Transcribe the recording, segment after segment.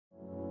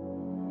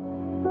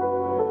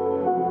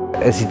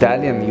As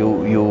Italian,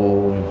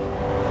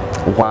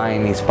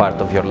 wine is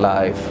part of your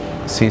life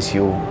since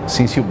you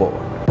born.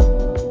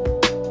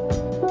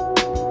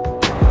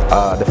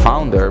 The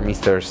founder,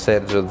 Mr.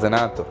 Sergio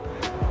Zenato,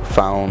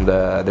 found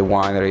the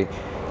winery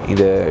in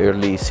the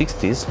early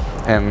 60s,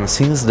 and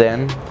since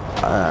then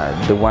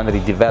the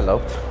winery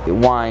developed.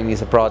 Wine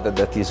is a product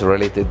that is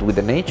related with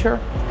the nature,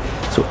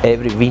 so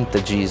every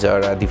vintages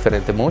are a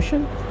different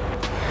emotion.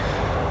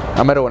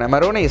 Amarone.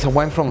 Amarone is a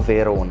wine from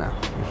Verona.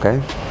 Okay,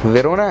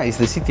 Verona is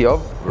the city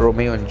of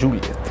Romeo and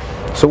Juliet,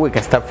 so we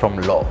can start from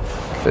love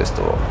first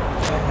of all.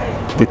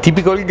 The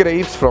typical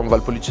grapes from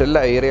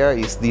Valpolicella area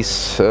is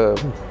this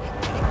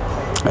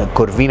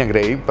Corvina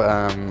grape,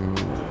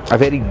 a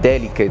very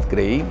delicate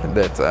grape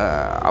that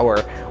our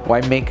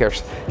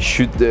winemakers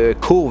should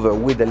cover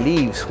with the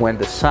leaves when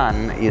the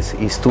sun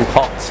is too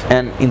hot.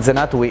 And in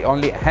Zenato we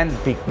only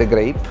hand-pick the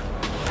grape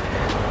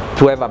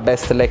to have a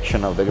best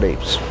selection of the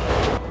grapes.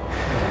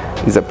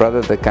 It's a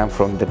product that comes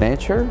from the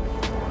nature.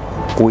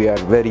 We are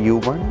very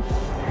human,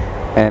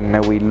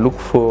 and we look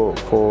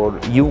for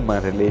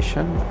human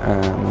relation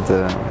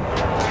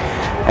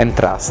and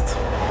trust.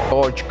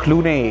 George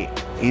Clooney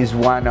is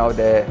one of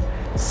the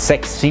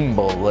sex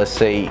symbols, let's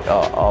say,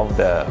 of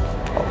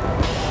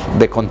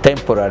the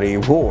contemporary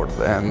world,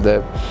 and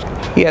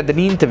he had an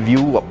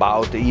interview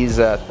about his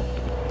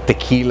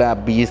tequila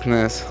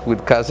business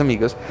with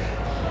Casamigos.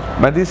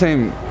 But this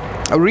time,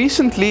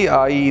 recently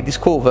I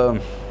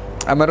discovered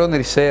Amarone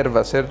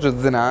Riserva Sergio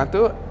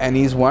Zenato, and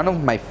he's one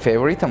of my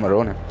favorite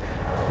Amarone.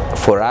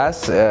 For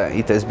us,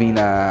 it has been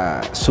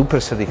a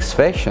super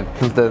satisfaction.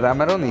 The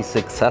Amarone is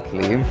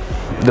exactly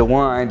the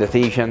wine that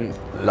Asian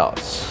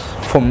loves,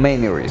 for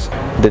many reasons.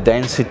 The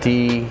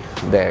density,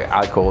 the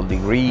alcohol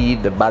degree,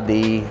 the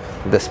body,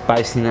 the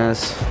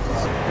spiciness.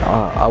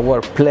 Our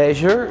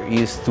pleasure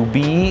is to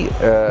be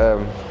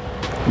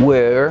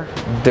where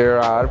there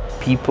are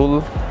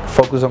people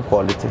focused on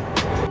quality.